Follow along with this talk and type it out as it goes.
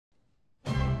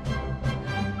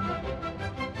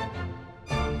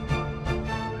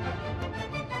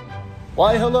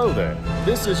Why, hello there.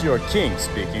 This is your king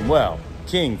speaking. Well,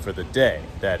 king for the day,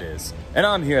 that is. And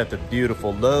I'm here at the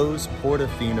beautiful Loews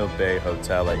Portofino Bay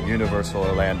Hotel at Universal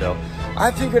Orlando. I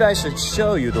figured I should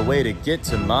show you the way to get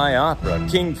to my opera,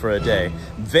 King for a Day.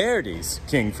 Verdi's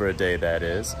King for a Day, that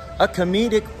is. A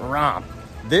comedic romp.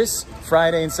 This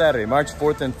Friday and Saturday, March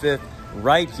 4th and 5th,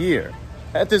 right here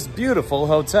at this beautiful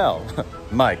hotel.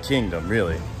 My kingdom,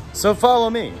 really. So follow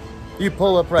me. You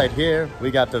pull up right here. We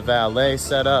got the valet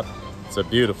set up. It's a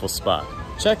beautiful spot.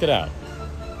 Check it out.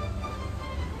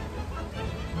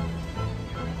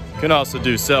 You can also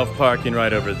do self-parking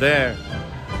right over there.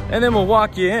 And then we'll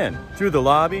walk you in through the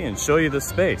lobby and show you the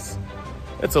space.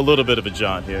 It's a little bit of a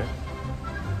jaunt here.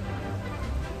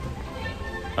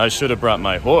 I should have brought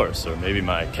my horse or maybe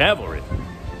my cavalry.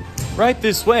 Right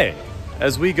this way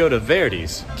as we go to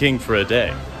Verdi's King for a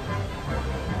Day.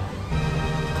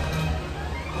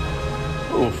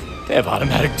 Oof, they have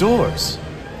automatic doors.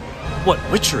 What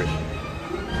witchery!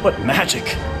 What magic!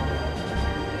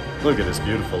 Look at this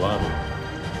beautiful lobby.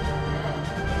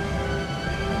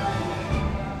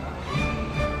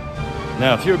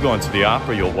 Now, if you're going to the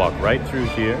opera, you'll walk right through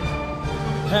here,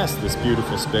 past this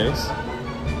beautiful space,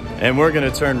 and we're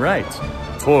gonna turn right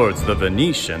towards the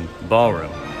Venetian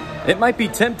ballroom. It might be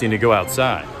tempting to go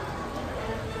outside,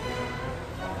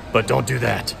 but don't do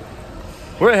that.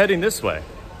 We're heading this way.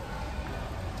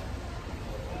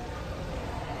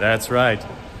 That's right.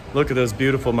 Look at those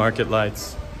beautiful market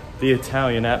lights, the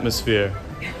Italian atmosphere.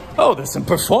 Oh, there's some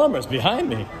performers behind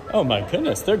me. Oh my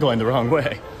goodness, they're going the wrong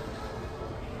way.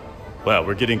 Well,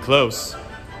 we're getting close.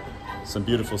 Some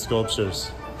beautiful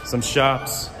sculptures, some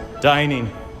shops,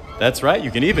 dining. That's right,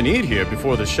 you can even eat here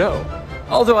before the show.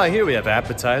 Although I hear we have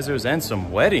appetizers and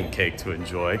some wedding cake to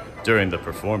enjoy during the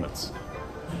performance.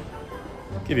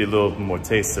 Give you a little more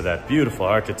taste of that beautiful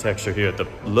architecture here at the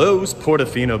Loews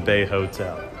Portofino Bay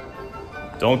Hotel.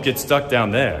 Don't get stuck down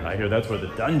there. I hear that's where the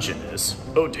dungeon is.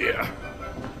 Oh dear.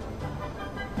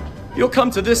 You'll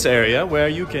come to this area where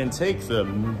you can take the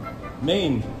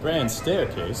main grand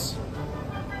staircase,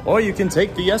 or you can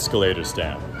take the escalators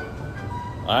down.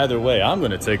 Either way, I'm going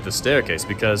to take the staircase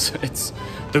because it's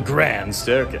the grand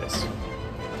staircase.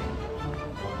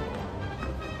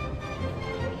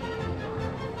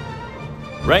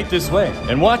 Right this way,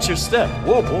 and watch your step.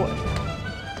 Whoa, boy.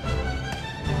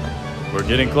 We're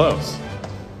getting close.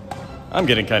 I'm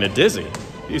getting kind of dizzy.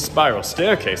 These spiral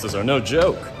staircases are no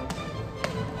joke.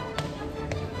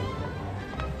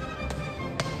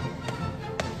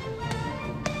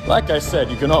 Like I said,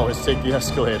 you can always take the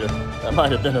escalator. That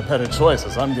might have been a better choice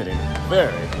as I'm getting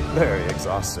very, very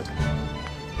exhausted.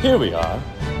 Here we are,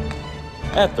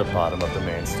 at the bottom of the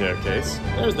main staircase.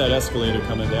 There's that escalator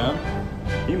coming down.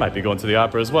 He might be going to the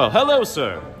opera as well. Hello,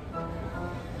 sir.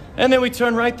 And then we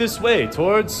turn right this way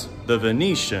towards the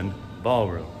Venetian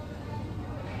ballroom.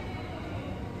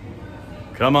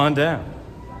 Come on down.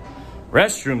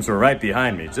 Restrooms are right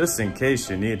behind me, just in case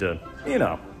you need to,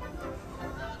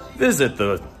 visit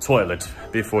the toilet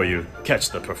before you catch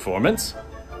the performance.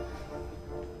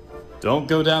 Don't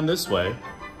go down this way.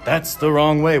 That's the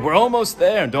wrong way. We're almost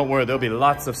there. And don't worry, there'll be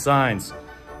lots of signs.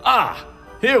 Ah,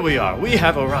 here we are. We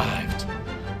have arrived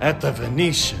at the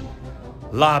Venetian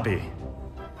lobby.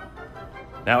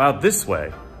 Now out this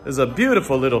way, there's a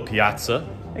beautiful little piazza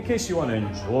in case you want to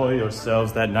enjoy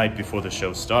yourselves that night before the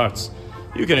show starts.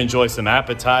 You can enjoy some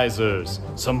appetizers,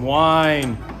 some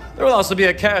wine. There will also be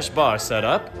a cash bar set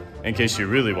up in case you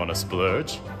really want to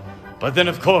splurge. But then,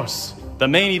 of course, the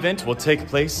main event will take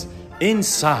place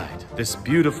inside this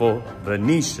beautiful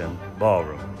Venetian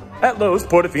ballroom at Loews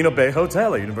Portofino Bay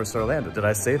Hotel at Universal Orlando. Did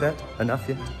I say that enough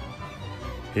yet?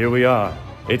 Here we are.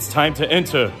 It's time to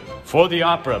enter for the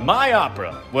opera, my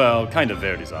opera. Well, kind of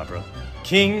Verdi's opera.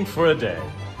 King for a Day.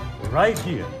 Right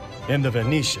here in the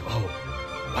Venetian. Oh,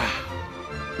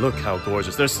 wow. Look how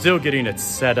gorgeous. They're still getting it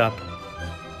set up.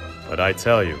 But I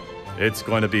tell you, it's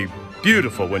going to be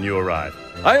beautiful when you arrive.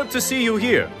 I hope to see you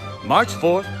here, March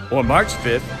 4th or March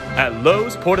 5th at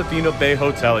Loews Portofino Bay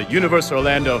Hotel at Universal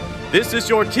Orlando. This is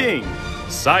your king,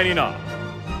 signing off.